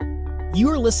You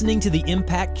are listening to the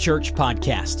Impact Church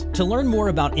podcast. To learn more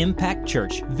about Impact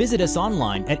Church, visit us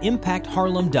online at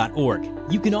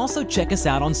impactharlem.org. You can also check us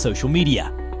out on social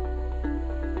media.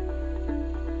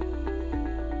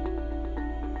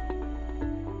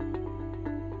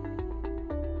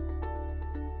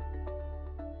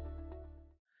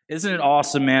 Isn't it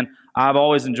awesome, man? I've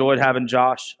always enjoyed having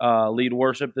Josh lead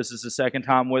worship. This is the second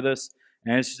time with us,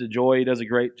 and it's just a joy. He does a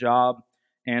great job.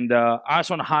 And I just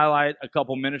want to highlight a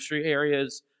couple ministry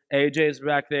areas. AJ is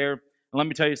back there. And let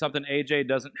me tell you something. AJ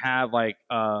doesn't have like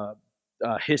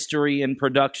history in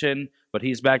production, but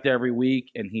he's back there every week,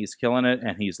 and he's killing it,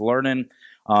 and he's learning,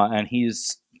 and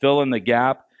he's filling the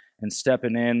gap and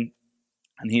stepping in,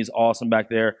 and he's awesome back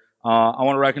there. I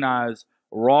want to recognize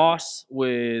Ross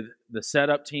with the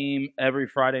setup team. Every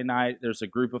Friday night, there's a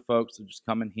group of folks that just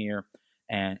come in here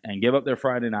and give up their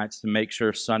Friday nights to make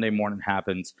sure Sunday morning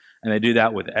happens. And they do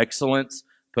that with excellence,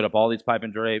 put up all these pipe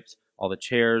and drapes, all the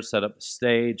chairs, set up the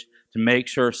stage to make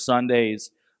sure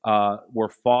Sundays we're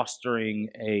fostering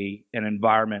an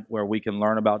environment where we can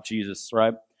learn about Jesus,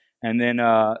 right? And then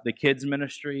the kids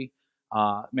ministry,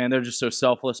 man, they're just so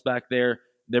selfless back there.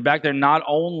 They're back there not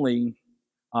only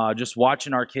just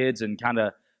watching our kids and kind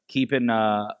of keeping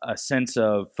a sense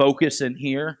of focus in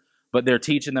here, but they're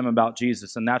teaching them about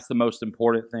Jesus, and that's the most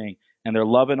important thing. And they're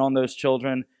loving on those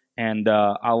children, and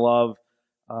I love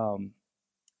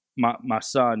my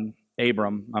son,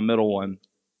 Abram, my middle one.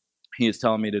 He was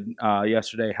telling me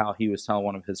yesterday how he was telling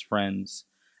one of his friends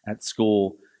at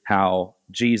school how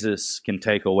Jesus can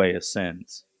take away his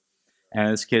sins.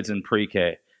 And this kid's in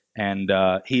pre-K, and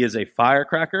he is a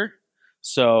firecracker,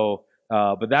 so...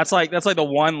 but that's like the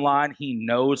one line he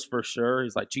knows for sure.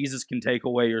 He's like, Jesus can take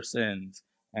away your sins.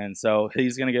 And so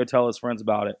he's going to go tell his friends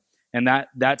about it. And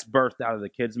that's birthed out of the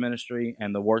kids ministry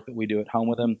and the work that we do at home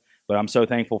with them. But I'm so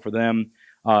thankful for them.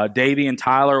 Davey and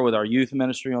Tyler with our youth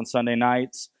ministry on Sunday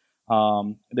nights.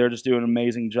 They're just doing an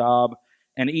amazing job.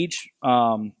 And each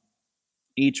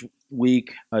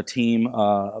week, a team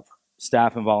of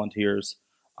staff and volunteers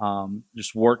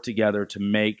just work together to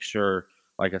make sure,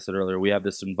 like I said earlier, we have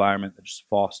this environment that just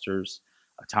fosters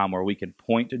a time where we can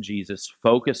point to Jesus,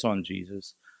 focus on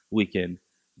Jesus, we can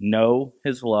know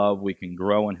His love, we can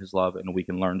grow in His love, and we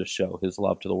can learn to show His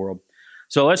love to the world.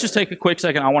 So let's just take a quick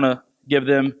second. I want to give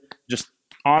them, just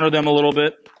honor them a little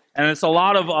bit. And it's a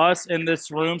lot of us in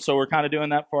this room, so we're kind of doing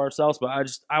that for ourselves, but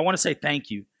I want to say thank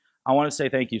you. I want to say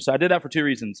thank you. So I did that for two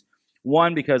reasons.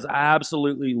 One, because I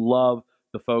absolutely love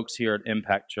the folks here at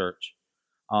Impact Church.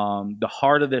 The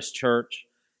heart of this church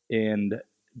and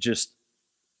just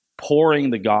pouring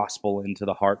the gospel into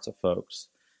the hearts of folks,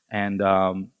 and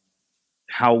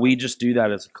how we just do that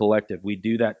as a collective. We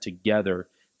do that together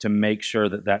to make sure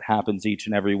that happens each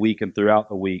and every week and throughout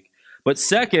the week. But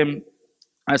second,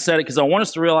 I said it because I want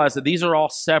us to realize that these are all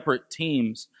separate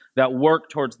teams that work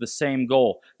towards the same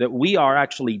goal, that we are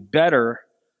actually better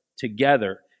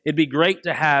together. It'd be great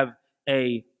to have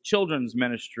a children's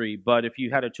ministry, but if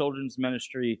you had a children's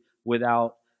ministry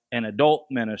without an adult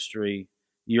ministry,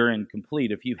 you're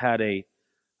incomplete. If you had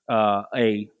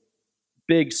a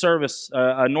big service,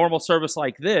 a normal service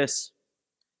like this,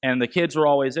 and the kids were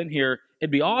always in here, it'd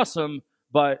be awesome,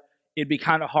 but it'd be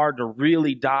kind of hard to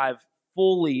really dive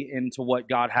fully into what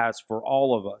God has for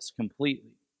all of us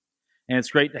completely. And it's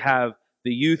great to have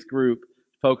the youth group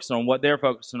focus on what they're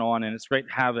focusing on, and it's great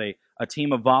to have a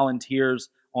team of volunteers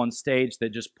on stage that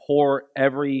just pour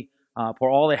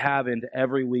all they have into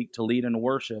every week to lead in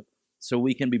worship, so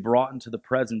we can be brought into the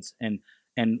presence and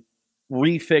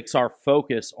refix our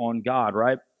focus on God,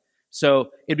 right?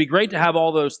 So it'd be great to have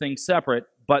all those things separate,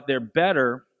 but they're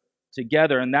better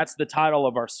together, and that's the title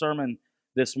of our sermon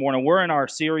this morning. We're in our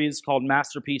series called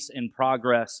Masterpiece in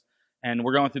Progress, and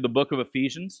we're going through the book of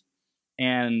Ephesians,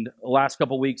 and the last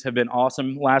couple weeks have been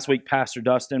awesome. Last week, Pastor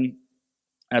Dustin,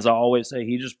 as I always say,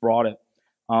 he just brought it.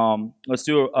 Let's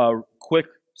do a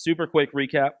super quick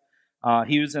recap.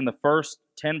 He was in the first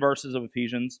 10 verses of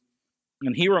Ephesians,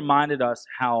 and he reminded us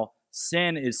how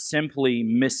sin is simply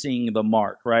missing the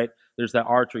mark, right? There's that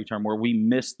archery term where we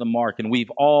miss the mark, and we've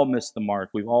all missed the mark.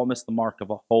 We've all missed the mark of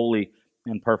a holy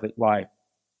and perfect life.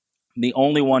 The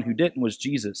only one who didn't was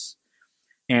Jesus.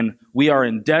 And we are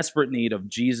in desperate need of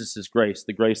Jesus' grace,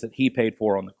 the grace that He paid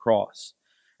for on the cross.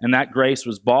 And that grace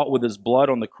was bought with His blood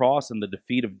on the cross and the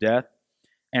defeat of death.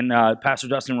 And Pastor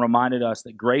Dustin reminded us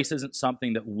that grace isn't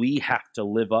something that we have to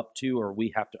live up to or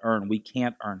we have to earn. We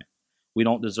can't earn it. We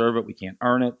don't deserve it. We can't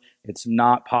earn it. It's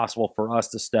not possible for us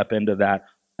to step into that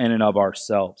in and of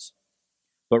ourselves.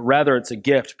 But rather, it's a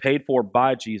gift paid for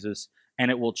by Jesus,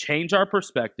 and it will change our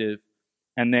perspective,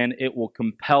 and then it will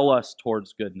compel us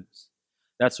towards goodness.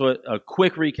 That's what a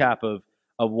quick recap of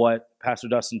what Pastor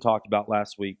Dustin talked about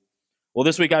last week. Well,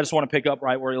 this week I just want to pick up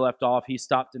right where he left off. He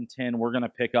stopped in 10. We're going to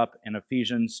pick up in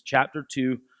Ephesians chapter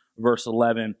 2, verse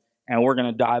 11, and we're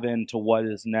going to dive into what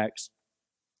is next.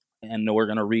 And we're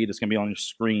going to read. It's going to be on your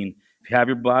screen. If you have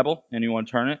your Bible and you want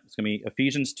to turn it, it's going to be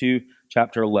Ephesians 2,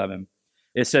 chapter 11.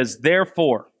 It says,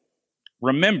 "Therefore,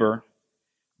 remember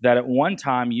that at one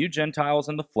time you Gentiles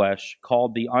in the flesh,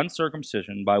 called the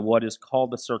uncircumcision by what is called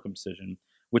the circumcision,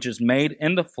 which is made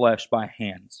in the flesh by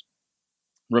hands.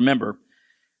 Remember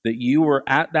that you were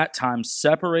at that time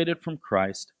separated from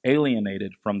Christ,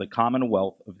 alienated from the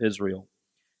commonwealth of Israel,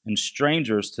 and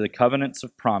strangers to the covenants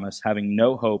of promise, having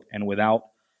no hope and without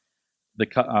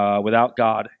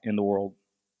God in the world.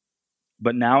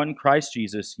 But now in Christ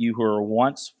Jesus, you who were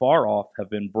once far off have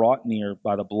been brought near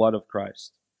by the blood of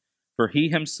Christ. For he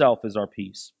himself is our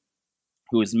peace,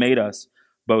 who has made us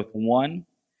both one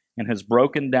and has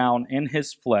broken down in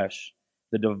his flesh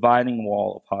the dividing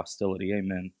wall of hostility."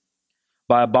 Amen.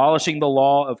 "By abolishing the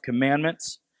law of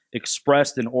commandments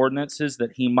expressed in ordinances,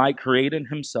 that he might create in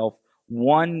himself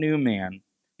one new man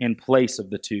in place of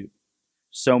the two,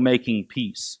 so making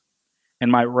peace,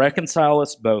 and might reconcile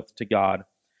us both to God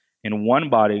in one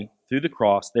body through the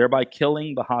cross, thereby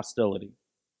killing the hostility.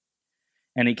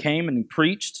 And he came and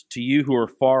preached to you who are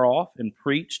far off, and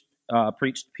preached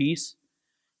peace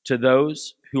to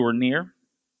those who are near.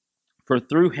 For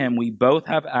through him we both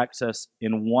have access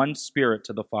in one Spirit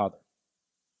to the Father.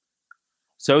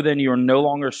 So then you are no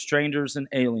longer strangers and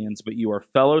aliens, but you are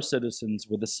fellow citizens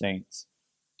with the saints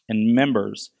and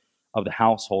members of the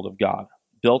household of God,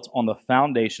 built on the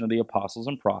foundation of the apostles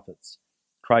and prophets,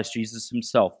 Christ Jesus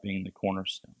himself being the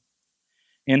cornerstone,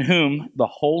 in whom the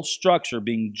whole structure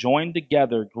being joined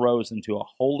together grows into a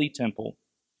holy temple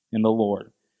in the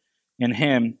Lord. In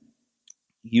him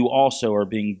you also are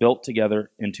being built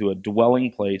together into a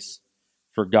dwelling place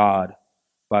for God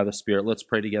by the Spirit." Let's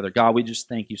pray together. God, we just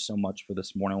thank you so much for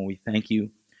this morning. We thank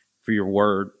you for your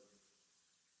word.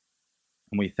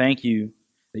 And we thank you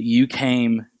that you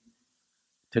came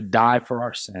to die for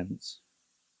our sins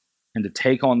and to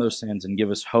take on those sins and give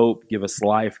us hope, give us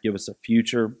life, give us a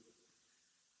future,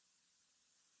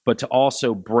 but to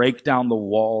also break down the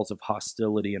walls of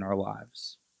hostility in our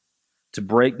lives, to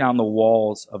break down the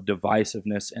walls of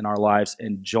divisiveness in our lives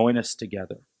and join us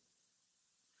together.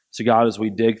 So God, as we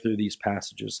dig through these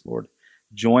passages, Lord,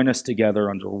 join us together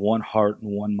under one heart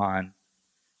and one mind.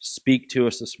 Speak to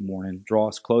us this morning. Draw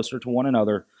us closer to one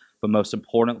another, but most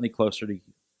importantly, closer to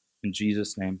you. In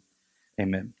Jesus' name,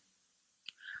 amen.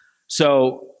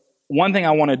 So one thing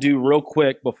I want to do real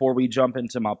quick before we jump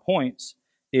into my points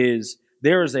is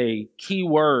there is a key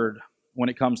word when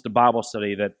it comes to Bible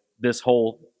study that this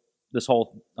whole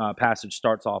passage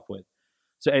starts off with.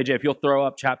 So AJ, if you'll throw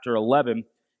up chapter 11,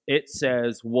 it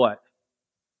says what?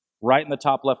 Right in the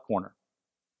top left corner.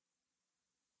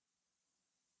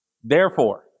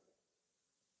 Therefore.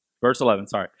 Verse 11,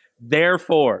 sorry.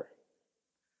 Therefore.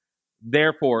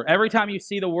 Every time you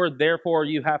see the word therefore,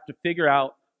 you have to figure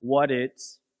out what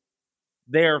it's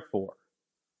there for,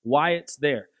 why it's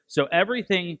there. So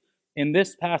everything in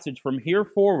this passage from here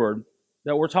forward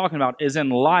that we're talking about is in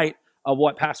light of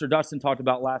what Pastor Dustin talked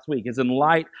about last week, is in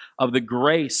light of the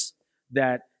grace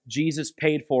that Jesus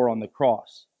paid for on the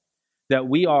cross, that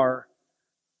we are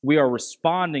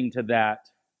responding to that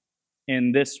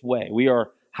in this way. We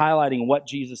are highlighting what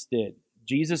Jesus did.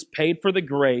 Jesus paid for the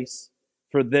grace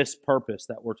for this purpose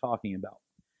that we're talking about.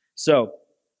 So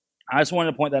I just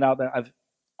wanted to point that out, that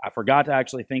I forgot to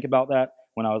actually think about that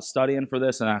when I was studying for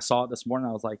this, and I saw it this morning.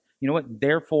 I was like, you know what?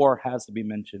 Therefore has to be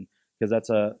mentioned, because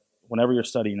whenever you're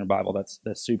studying your Bible, that's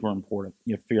super important.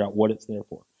 You have to figure out what it's there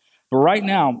for. But right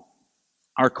now,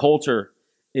 our culture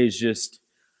is just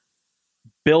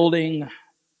building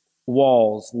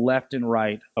walls left and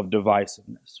right of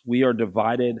divisiveness. We are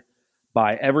divided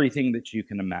by everything that you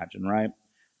can imagine, right?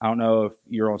 I don't know if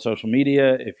you're on social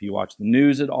media, if you watch the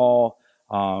news at all.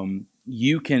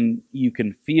 You can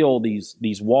feel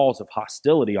these walls of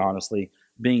hostility, honestly,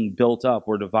 being built up.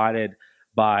 We're divided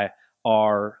by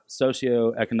our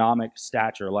socioeconomic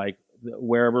stature, like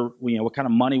wherever what kind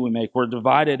of money we make. We're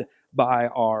divided by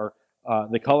our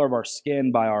the color of our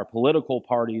skin, by our political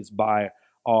parties, by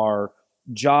our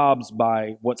jobs,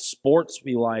 by what sports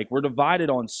we like. We're divided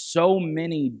on so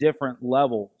many different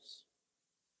levels.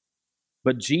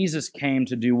 But Jesus came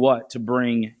to do what? To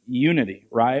bring unity,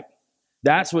 right?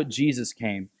 That's what Jesus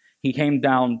came. He came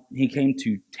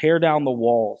to tear down the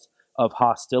walls of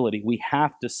hostility. We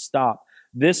have to stop.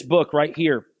 This book right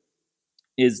here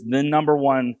is the number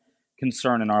one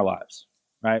concern in our lives,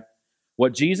 right?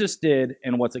 What Jesus did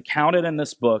and what's accounted in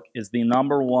this book is the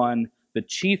number one the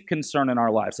chief concern in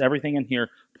our lives. Everything in here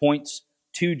points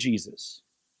to Jesus.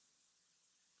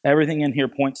 Everything in here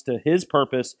points to his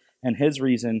purpose and his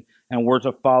reason, and we're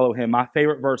to follow him. My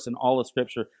favorite verse in all of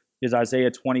Scripture is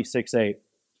Isaiah 26:8.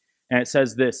 And it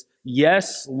says this,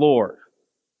 "Yes, Lord,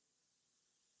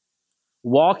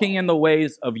 walking in the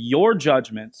ways of your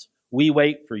judgments, we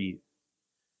wait for you.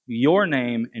 Your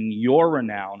name and your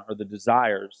renown are the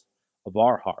desires of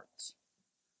our hearts."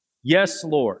 Yes,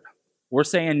 Lord. We're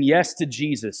saying yes to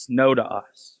Jesus, no to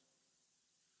us.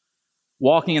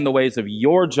 Walking in the ways of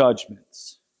your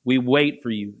judgments, we wait for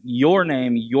you. Your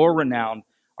name, your renown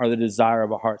are the desire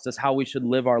of our hearts. That's how we should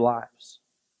live our lives.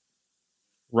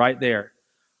 Right there.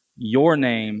 Your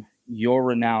name, your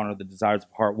renown are the desires of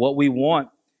our heart. What we want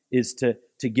is to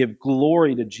give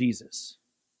glory to Jesus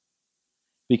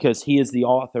because he is the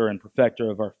author and perfecter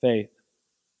of our faith.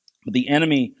 But the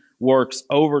enemy works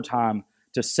overtime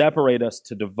to separate us,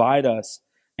 to divide us,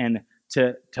 and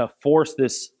to force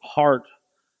this heart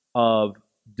of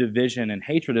division and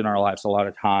hatred in our lives a lot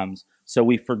of times. So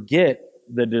we forget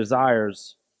the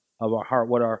desires of our heart,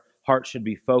 what our heart should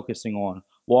be focusing on,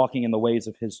 walking in the ways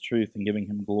of his truth and giving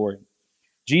him glory.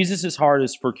 Jesus' heart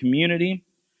is for community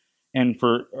and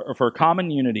for common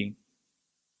unity.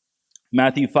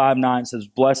 Matthew 5:9 says,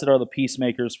 "Blessed are the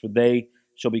peacemakers, for they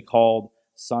shall be called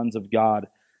sons of God."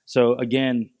 So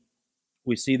again,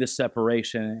 we see the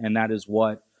separation, and that is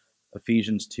what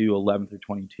Ephesians 2:11 through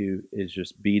 22 is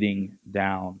just beating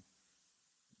down.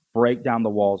 Break down the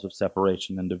walls of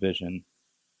separation and division.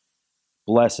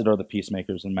 Blessed are the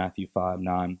peacemakers in Matthew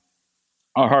 5:9.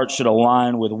 Our hearts should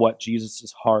align with what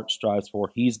Jesus' heart strives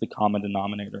for. He's the common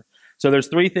denominator. So there's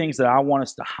three things that I want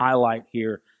us to highlight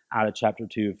here out of chapter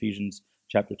 2, Ephesians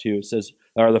chapter 2. It says,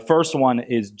 the first one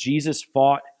is Jesus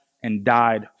fought and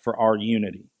died for our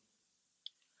unity.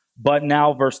 But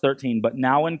now, verse 13, "But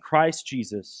now in Christ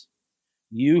Jesus,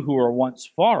 you who were once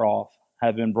far off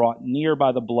have been brought near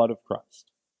by the blood of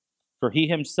Christ. For he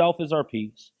himself is our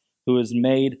peace, who has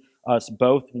made us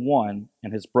both one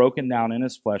and has broken down in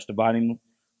his flesh the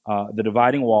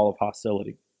dividing wall of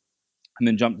hostility." And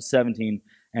then jump to 17.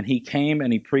 "And he came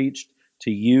and he preached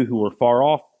to you who were far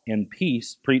off in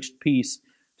peace, preached peace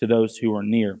to those who were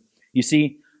near." You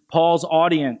see, Paul's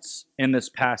audience in this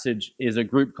passage is a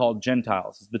group called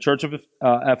Gentiles. It's the church of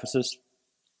Ephesus.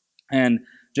 And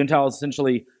Gentiles,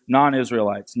 essentially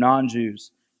non-Israelites,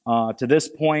 non-Jews. To this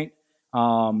point,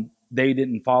 they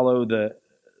didn't follow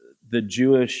the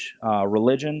Jewish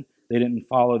religion. They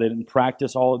didn't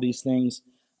practice all of these things.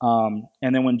 And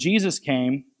then when Jesus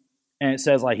came, and it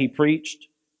says like he preached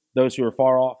those who were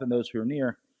far off and those who were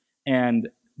near, and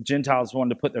Gentiles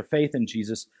wanted to put their faith in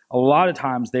Jesus, a lot of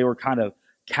times they were kind of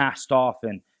cast off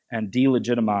and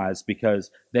delegitimized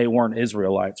because they weren't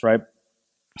Israelites, right?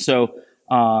 So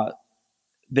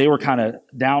they were kind of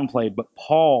downplayed, but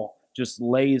Paul just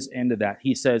lays into that.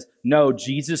 He says, no,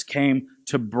 Jesus came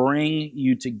to bring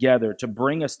you together, to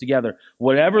bring us together.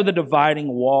 Whatever the dividing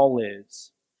wall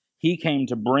is, he came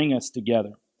to bring us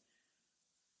together.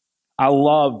 I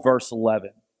love verse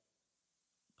 11.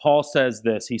 Paul says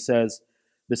this. He says,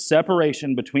 "The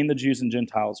separation between the Jews and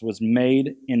Gentiles was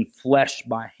made in flesh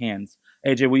by hands."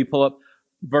 AJ, will you pull up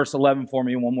verse 11 for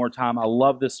me one more time? I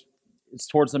love this. It's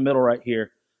towards the middle right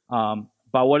here.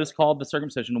 By what is called the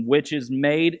circumcision, which is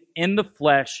made in the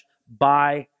flesh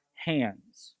by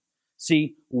hands.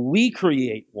 See, we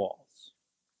create walls.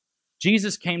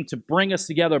 Jesus came to bring us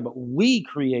together, but we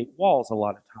create walls a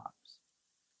lot of times.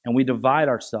 And we divide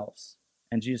ourselves.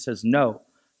 And Jesus says, no,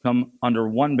 come under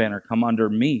one banner, come under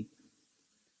me.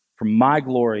 For my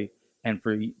glory and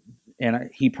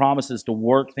he promises to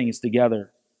work things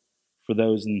together for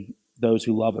those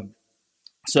who love him.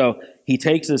 So he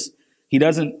takes us. He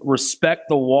doesn't respect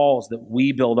the walls that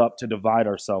we build up to divide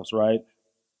ourselves, right?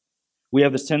 We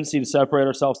have this tendency to separate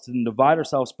ourselves and divide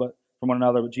ourselves from one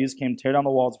another, but Jesus came to tear down the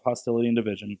walls of hostility and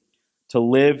division, to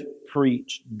live,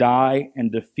 preach, die,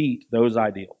 and defeat those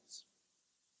ideals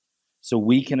so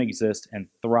we can exist and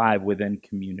thrive within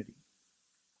community.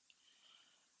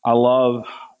 I love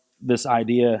this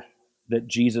idea that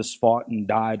Jesus fought and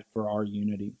died for our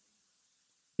unity.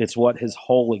 It's what his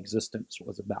whole existence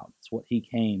was about. It's what he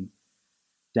came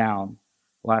down.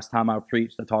 Last time I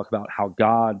preached, I talked about how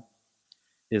God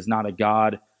is not a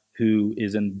God who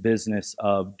is in business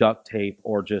of duct tape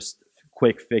or just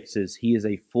quick fixes. He is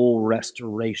a full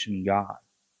restoration God.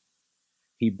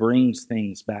 He brings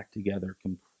things back together,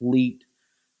 complete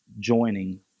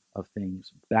joining of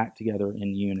things back together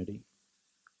in unity.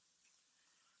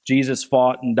 Jesus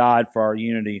fought and died for our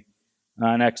unity.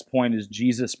 Our next point is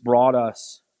Jesus brought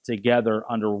us together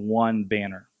under one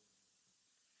banner.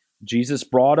 Jesus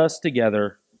brought us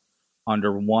together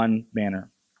under one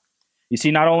banner. You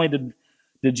see, not only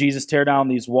did Jesus tear down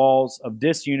these walls of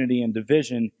disunity and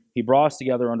division, he brought us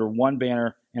together under one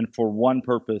banner and for one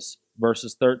purpose.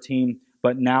 Verses 13,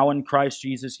 but now in Christ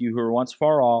Jesus, you who were once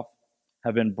far off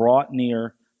have been brought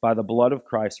near by the blood of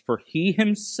Christ, for he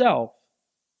himself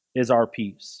is our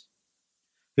peace,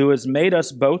 who has made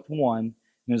us both one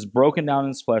and has broken down in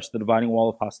his flesh the dividing wall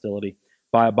of hostility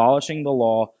by abolishing the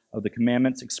law of the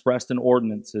commandments expressed in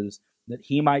ordinances, that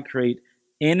he might create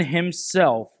in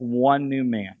himself one new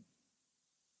man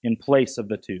in place of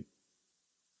the two,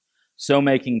 so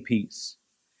making peace,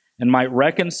 and might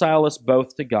reconcile us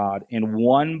both to God in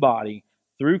one body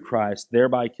through Christ,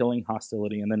 thereby killing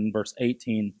hostility. And then in verse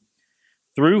 18,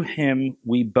 through him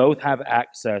we both have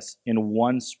access in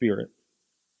one spirit.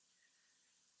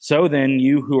 So then,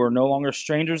 you who are no longer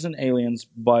strangers and aliens,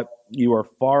 but you are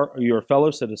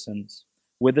fellow citizens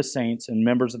with the saints and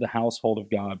members of the household of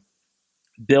God,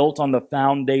 built on the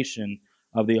foundation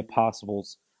of the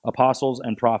apostles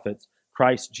and prophets,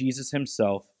 Christ Jesus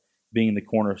himself being the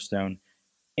cornerstone,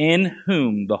 in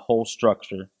whom the whole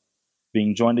structure,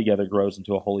 being joined together, grows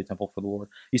into a holy temple for the Lord.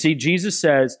 You see, Jesus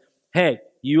says, hey,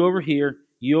 you over here,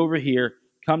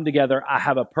 come together. I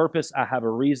have a purpose. I have a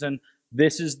reason.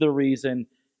 This is the reason.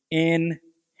 In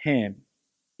him,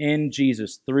 in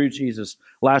Jesus, through Jesus.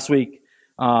 Last week,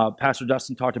 Pastor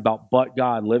Dustin talked about but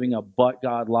God, living a but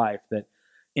God life, that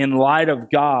in light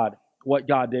of God, what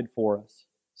God did for us.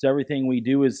 So everything we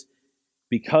do is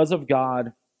because of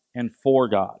God and for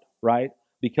God, right?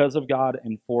 Because of God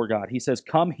and for God. He says,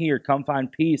 come here, come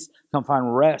find peace, come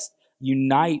find rest,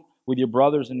 unite with your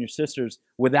brothers and your sisters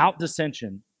without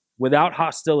dissension, without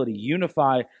hostility,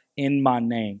 unify in my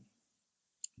name.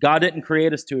 God didn't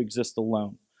create us to exist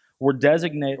alone. We're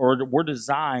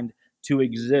designed to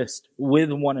exist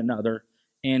with one another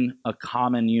in a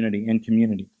common unity, in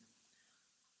community.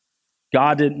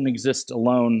 God didn't exist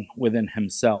alone within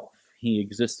himself. He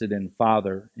existed in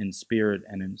Father, in Spirit,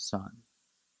 and in Son.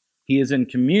 He is in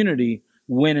community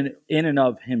when in and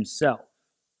of himself.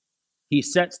 He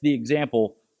sets the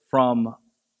example from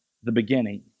the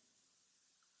beginning.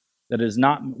 That is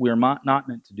not, we're not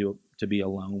meant to be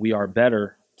alone. We are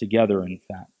better together, in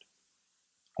fact.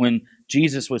 When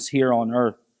Jesus was here on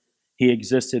earth, he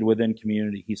existed within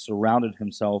community. He surrounded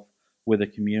himself with a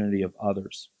community of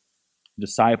others,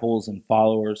 disciples and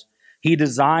followers. He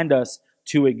designed us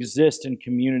to exist in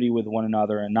community with one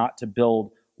another and not to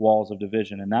build walls of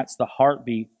division. And that's the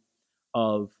heartbeat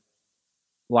of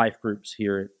life groups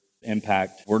here at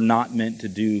Impact. We're not meant to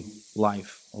do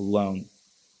life alone.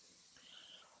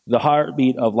 The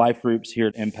heartbeat of life groups here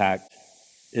at Impact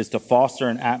is to foster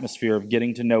an atmosphere of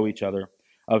getting to know each other,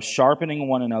 of sharpening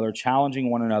one another, challenging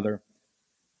one another,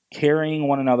 carrying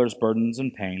one another's burdens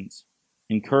and pains,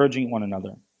 encouraging one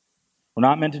another. We're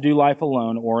not meant to do life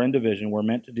alone or in division. We're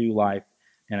meant to do life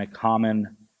in a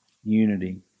common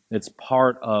unity. It's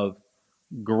part of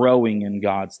growing in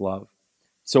God's love.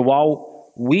 So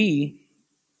while we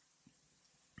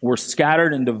were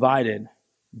scattered and divided,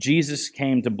 Jesus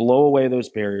came to blow away those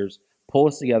barriers, pull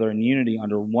us together in unity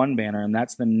under one banner, and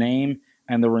that's the name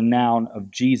and the renown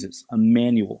of Jesus,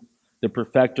 Emmanuel, the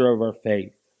perfecter of our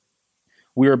faith.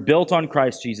 We are built on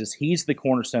Christ Jesus. He's the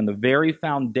cornerstone, the very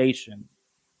foundation.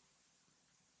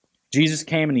 Jesus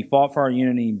came and he fought for our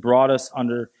unity. He brought us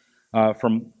under,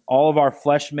 from all of our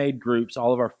flesh-made groups,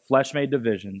 all of our flesh-made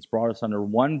divisions, brought us under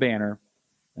one banner,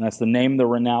 and that's the name, the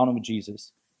renown of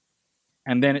Jesus.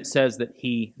 And then it says that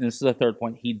he, and this is the third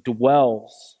point, he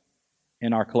dwells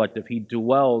in our collective. He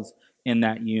dwells in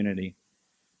that unity.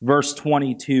 Verse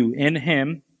 22, in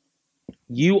him,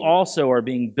 you also are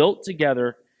being built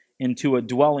together into a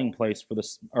dwelling place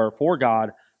for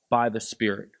God by the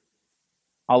Spirit.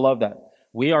 I love that.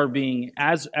 We are being,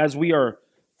 as we are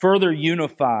further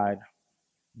unified,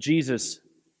 Jesus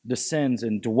descends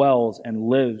and dwells and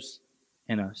lives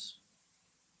in us.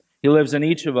 He lives in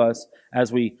each of us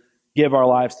as we give our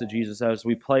lives to Jesus, as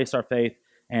we place our faith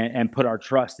and put our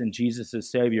trust in Jesus as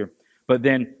Savior. But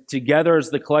then together as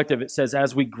the collective, it says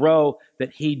as we grow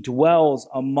that he dwells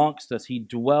amongst us. He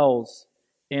dwells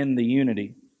in the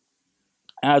unity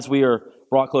as we are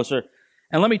brought closer.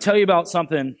 And let me tell you about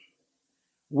something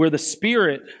where the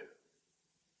Spirit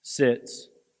sits.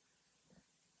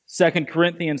 2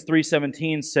 Corinthians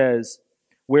 3:17 says,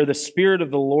 where the Spirit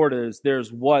of the Lord is,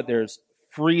 there's what? There's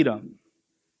freedom.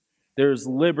 There's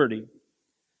liberty.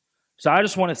 So I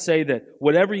just want to say that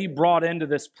whatever you brought into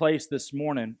this place this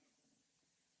morning,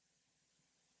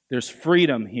 there's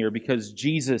freedom here because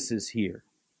Jesus is here.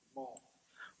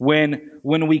 When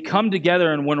we come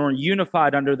together and when we're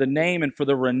unified under the name and for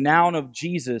the renown of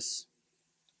Jesus,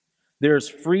 there's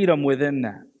freedom within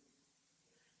that.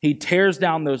 He tears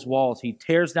down those walls. He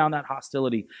tears down that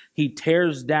hostility. He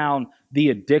tears down the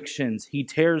addictions. He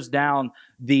tears down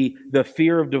the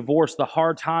fear of divorce, the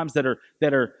hard times that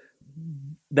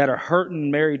are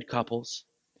hurting married couples.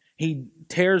 He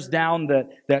tears down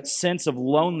that sense of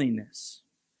loneliness.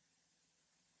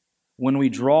 When we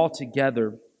draw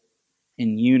together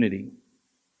in unity,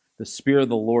 the Spirit of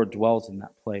the Lord dwells in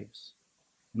that place.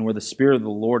 And where the Spirit of the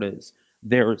Lord is,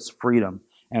 there is freedom.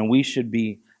 And we should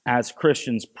be, as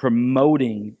Christians,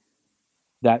 promoting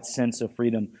that sense of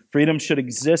freedom. Freedom should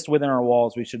exist within our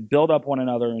walls. We should build up one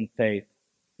another in faith.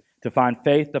 To find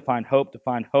faith, to find hope,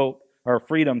 or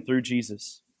freedom through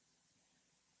Jesus.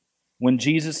 When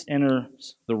Jesus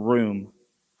enters the room,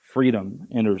 freedom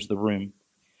enters the room.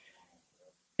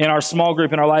 In our small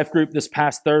group, in our life group this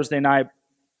past Thursday night,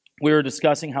 we were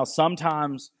discussing how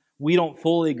sometimes we don't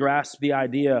fully grasp the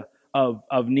idea of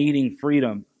needing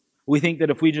freedom. We think that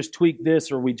if we just tweak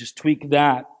this or we just tweak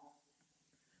that,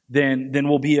 then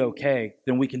we'll be okay.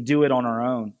 Then we can do it on our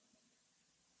own.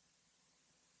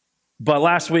 But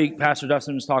last week, Pastor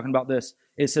Dustin was talking about this.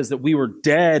 It says that we were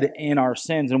dead in our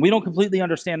sins. And we don't completely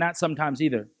understand that sometimes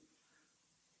either.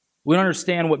 We don't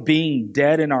understand what being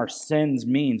dead in our sins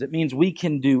means. It means we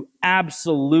can do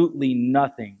absolutely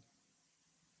nothing.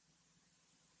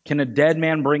 Can a dead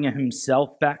man bring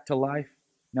himself back to life?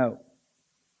 No.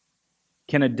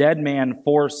 Can a dead man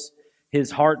force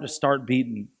his heart to start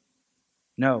beating?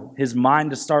 No. His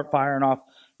mind to start firing off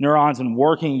neurons and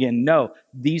working again? No.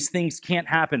 These things can't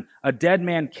happen. A dead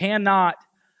man cannot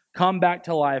come back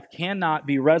to life, cannot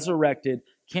be resurrected,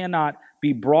 cannot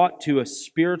be brought to a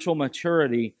spiritual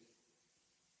maturity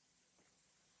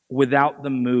without the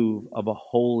move of a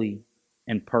holy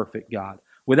and perfect God.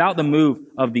 Without the move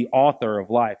of the author of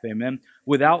life. Amen.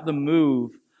 Without the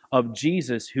move of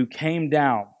Jesus who came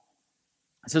down.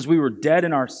 It says we were dead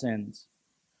in our sins.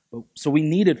 So we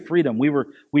needed freedom. We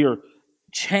were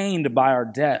chained by our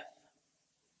death.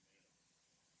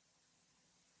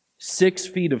 6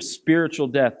 feet of spiritual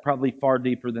death, probably far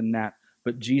deeper than that.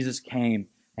 But Jesus came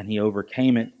and He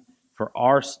overcame it for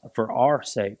our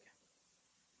sake,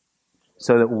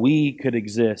 so that we could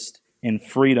exist in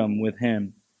freedom with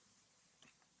Him.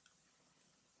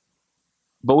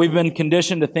 But we've been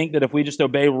conditioned to think that if we just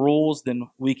obey rules, then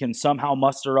we can somehow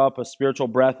muster up a spiritual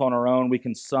breath on our own. We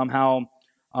can somehow,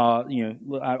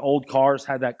 old cars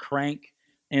had that crank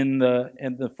in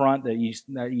the front that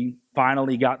you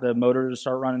finally got the motor to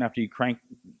start running after you crunked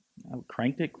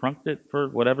it, for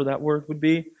whatever that word would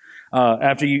be.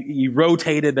 After you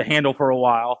rotated the handle for a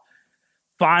while,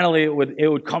 finally it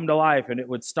would come to life and it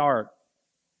would start.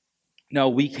 No,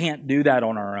 we can't do that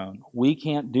on our own. We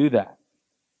can't do that.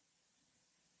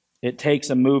 It takes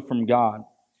a move from God.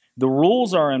 The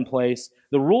rules are in place.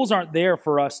 The rules aren't there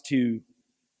for us to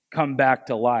come back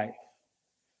to life.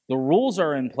 The rules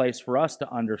are in place for us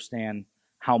to understand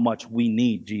how much we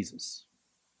need Jesus.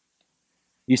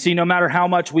 You see, no matter how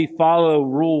much we follow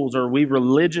rules or we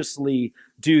religiously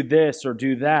do this or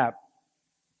do that,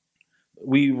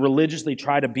 we religiously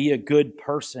try to be a good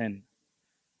person.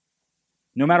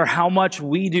 No matter how much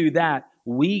we do that,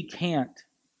 we can't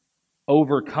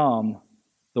overcome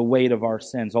the weight of our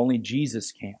sins. Only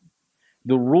Jesus can.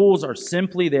 The rules are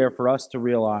simply there for us to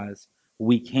realize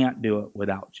we can't do it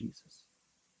without Jesus.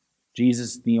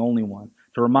 Jesus is the only one,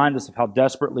 to remind us of how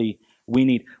desperately we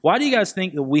need. Why do you guys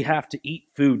think that we have to eat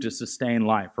food to sustain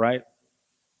life, right?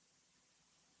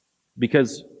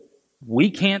 Because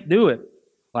we can't do it.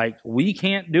 We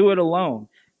can't do it alone.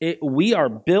 We are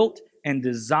built and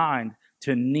designed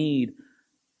to need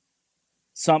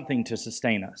something to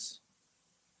sustain us.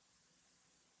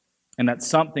 And that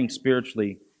something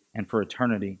spiritually and for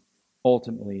eternity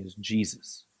ultimately is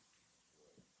Jesus.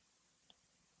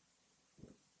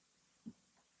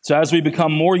 So as we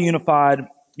become more unified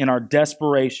in our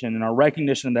desperation and our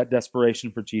recognition of that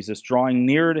desperation for Jesus, drawing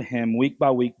nearer to Him week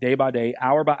by week, day by day,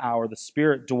 hour by hour, the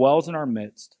Spirit dwells in our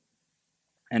midst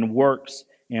and works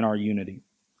in our unity.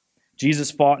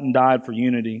 Jesus fought and died for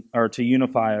unity, or to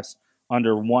unify us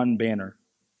under one banner.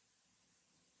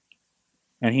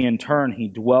 And in turn, He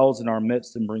dwells in our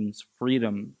midst and brings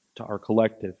freedom to our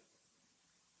collective.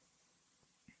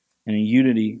 And in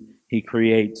unity, He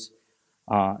creates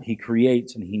and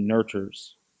He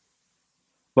nurtures.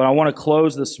 But I want to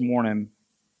close this morning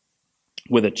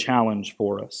with a challenge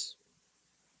for us.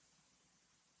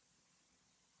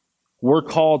 We're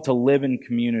called to live in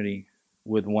community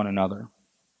with one another.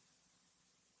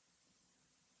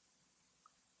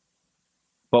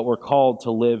 But we're called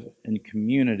to live in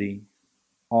community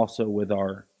also with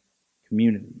our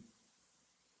community.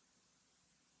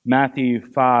 Matthew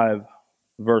 5,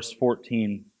 verse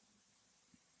 14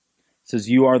 says,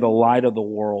 "You are the light of the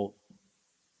world.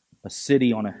 A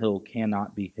city on a hill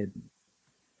cannot be hidden."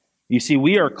 You see,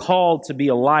 we are called to be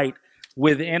a light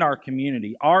within our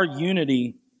community. Our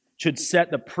unity should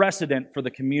set the precedent for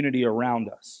the community around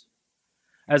us.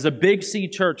 As a Big C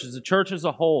church, as a church as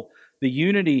a whole, the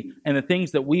unity and the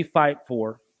things that we fight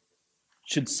for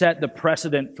should set the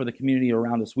precedent for the community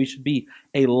around us. We should be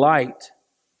a light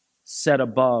set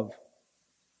above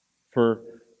for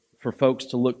folks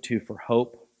to look to for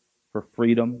hope, for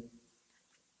freedom.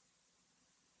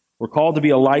 We're called to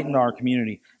be a light in our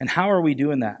community. And how are we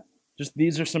doing that? Just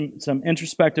these are some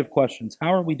introspective questions.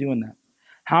 How are we doing that?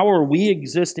 How are we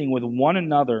existing with one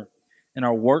another in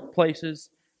our workplaces,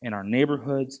 in our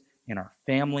neighborhoods, in our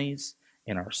families,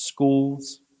 in our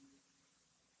schools?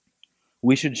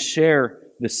 We should share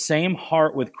the same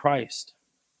heart with Christ.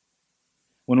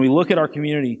 When we look at our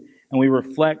community and we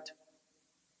reflect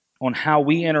on how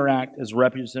we interact as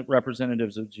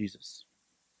representatives of Jesus,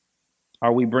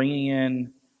 are we bringing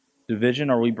in division?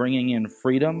 Are we bringing in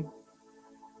freedom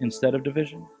instead of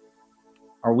division?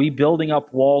 Are we building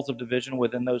up walls of division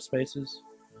within those spaces?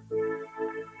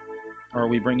 Or are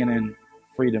we bringing in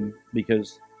freedom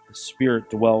because the Spirit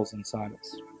dwells inside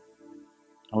us?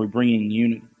 Are we bringing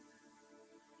unity?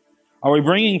 Are we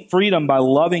bringing freedom by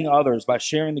loving others, by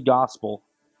sharing the gospel,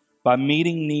 by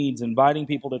meeting needs, inviting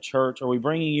people to church? Are we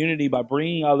bringing unity by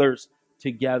bringing others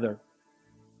together,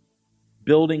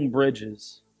 building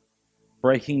bridges,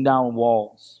 breaking down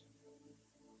walls,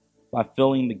 by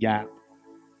filling the gap?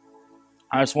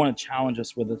 I just want to challenge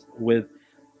us with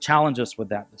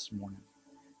that this morning.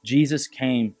 Jesus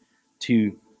came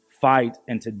to fight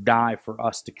and to die for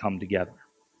us to come together.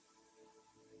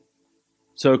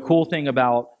 So a cool thing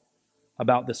about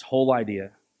this whole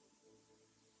idea,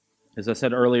 as I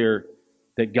said earlier,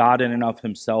 that God in and of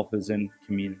himself is in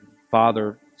community.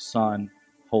 Father, Son,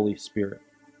 Holy Spirit.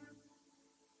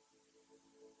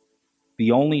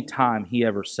 The only time he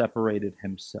ever separated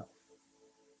himself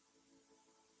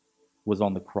was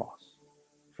on the cross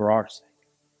for our sake.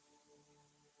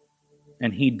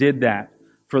 And he did that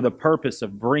for the purpose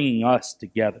of bringing us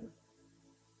together.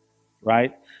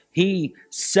 Right? He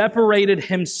separated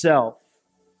himself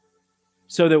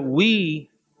so that we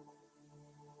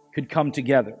could come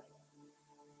together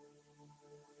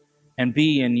and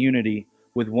be in unity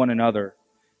with one another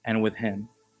and with him.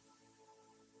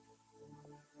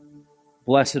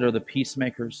 Blessed are the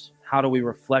peacemakers. How do we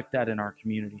reflect that in our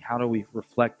community? How do we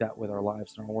reflect that with our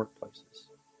lives and our workplaces?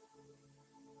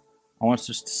 I want us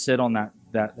just to sit on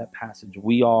that passage.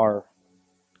 We are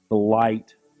the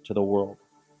light to the world.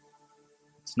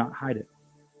 Let's not hide it.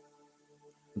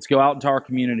 Let's go out into our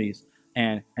communities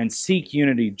and seek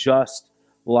unity just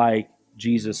like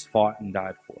Jesus fought and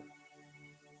died for.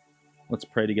 Let's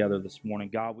pray together this morning.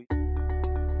 God,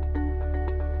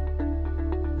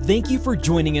 Thank you for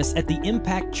joining us at the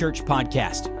Impact Church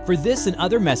Podcast. For this and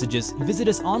other messages, visit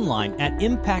us online at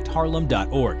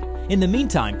impactharlem.org. In the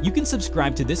meantime, you can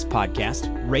subscribe to this podcast,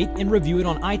 rate and review it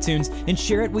on iTunes, and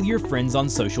share it with your friends on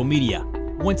social media.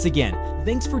 Once again,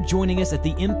 thanks for joining us at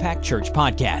the Impact Church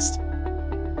Podcast.